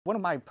One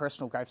of my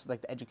personal gripes with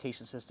like the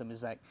education system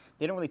is that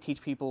they don't really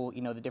teach people,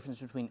 the difference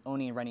between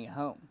owning and renting a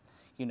home,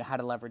 how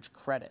to leverage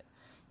credit,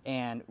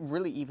 and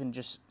really even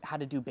just how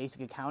to do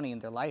basic accounting in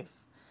their life.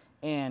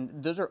 And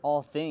those are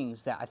all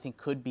things that I think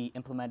could be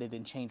implemented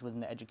and changed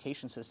within the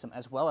education system,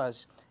 as well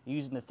as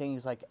using the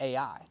things like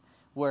AI,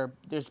 where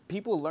there's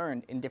people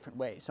learn in different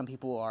ways. Some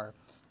people are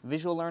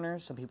visual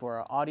learners, some people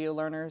are audio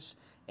learners,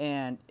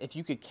 and if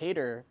you could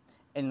cater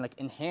and like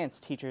enhance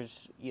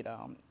teachers,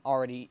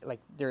 already like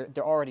they're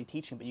already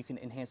teaching, but you can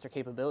enhance their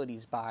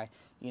capabilities by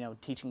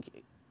teaching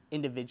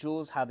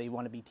individuals how they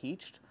want to be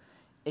taught.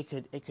 It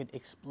could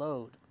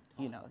explode,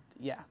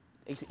 yeah.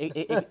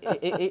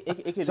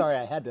 It could. Sorry,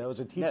 I had to. That was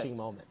a No, teaching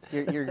moment.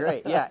 you're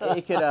great. Yeah,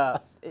 like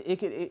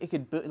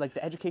the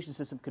education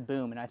system could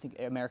boom, and I think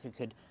America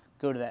could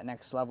go to that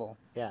next level.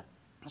 Yeah.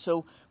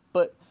 So,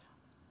 but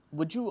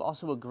would you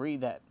also agree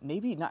that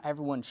maybe not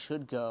everyone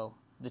should go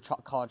the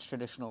college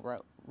traditional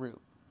route?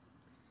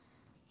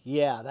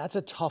 Yeah, that's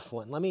a tough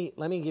one. Let me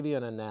give you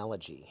an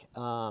analogy.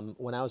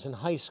 When I was in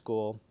high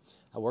school,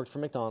 I worked for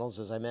McDonald's,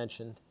 as I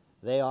mentioned.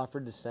 They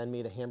offered to send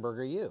me to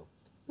Hamburger U.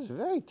 It was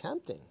very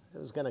tempting. It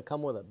was going to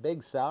come with a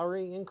big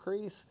salary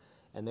increase,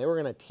 and they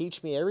were going to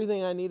teach me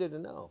everything I needed to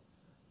know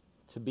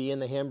to be in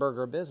the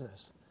hamburger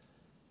business.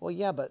 Well,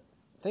 yeah, but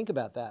think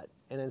about that.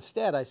 And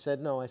instead, I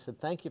said no. I said,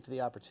 thank you for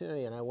the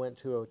opportunity, and I went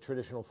to a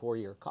traditional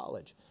four-year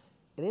college.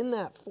 And in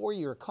that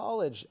four-year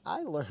college,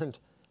 I learned,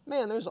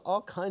 man, there's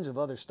all kinds of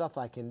other stuff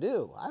I can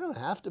do. I don't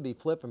have to be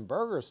flipping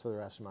burgers for the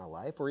rest of my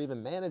life or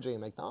even managing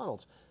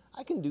McDonald's.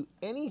 I can do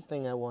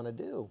anything I want to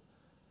do.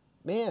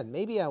 Man,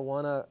 maybe I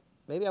want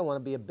to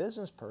be a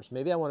business person.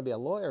 Maybe I want to be a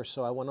lawyer,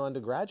 so I went on to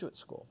graduate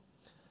school.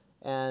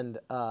 And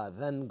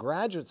then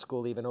graduate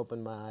school even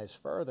opened my eyes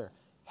further.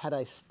 Had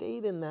I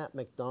stayed in that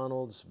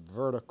McDonald's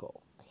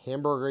vertical,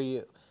 Hamburger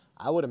U,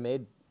 I would have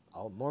made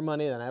more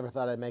money than I ever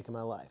thought I'd make in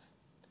my life.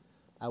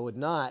 I would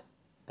not,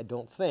 I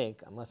don't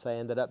think, unless I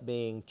ended up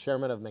being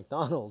chairman of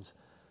McDonald's.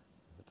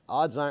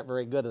 Odds aren't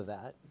very good at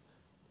that.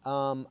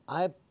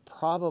 I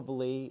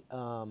probably,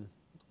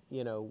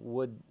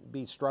 would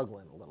be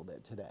struggling a little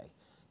bit today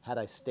had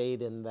I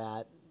stayed in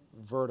that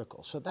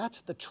vertical. So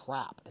that's the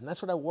trap, and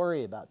that's what I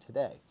worry about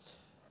today.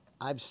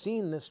 I've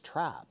seen this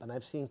trap, and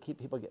I've seen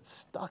people get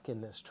stuck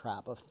in this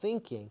trap of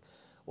thinking,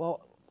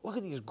 well, look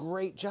at these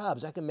great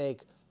jobs. I can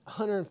make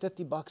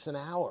 150 bucks an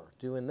hour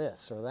doing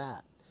this or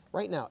that.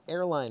 Right now,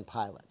 airline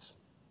pilots.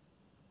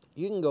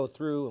 You can go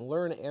through and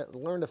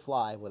learn to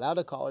fly without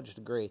a college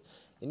degree,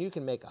 and you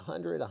can make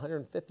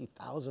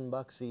 150,000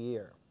 bucks a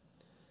year.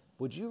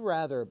 Would you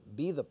rather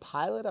be the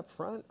pilot up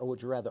front, or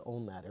would you rather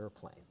own that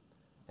airplane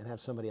and have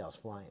somebody else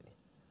flying you?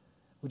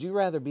 Would you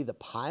rather be the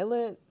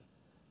pilot,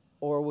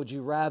 or would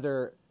you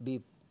rather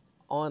be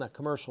on a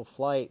commercial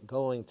flight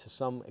going to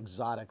some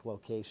exotic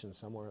location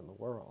somewhere in the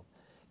world?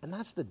 And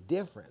that's the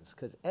difference,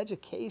 because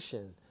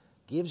education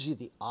gives you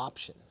the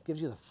option,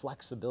 gives you the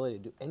flexibility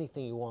to do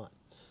anything you want.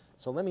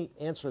 So let me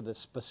answer the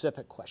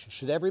specific question.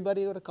 Should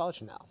everybody go to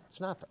college? No,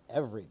 it's not for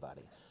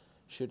everybody.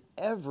 Should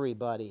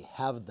everybody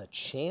have the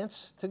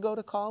chance to go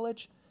to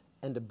college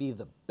and to be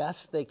the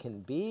best they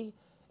can be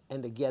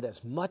and to get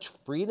as much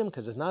freedom?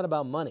 Because it's not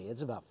about money,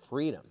 it's about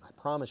freedom, I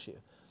promise you.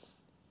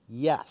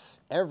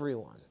 Yes,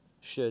 everyone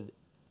should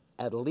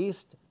at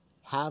least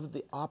have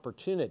the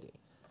opportunity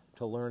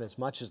to learn as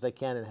much as they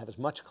can and have as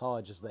much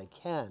college as they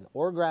can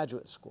or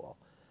graduate school.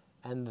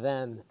 And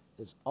then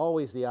there's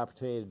always the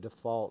opportunity to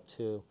default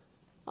to,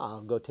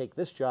 I'll go take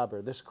this job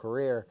or this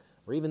career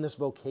or even this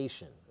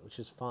vocation, which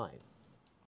is fine.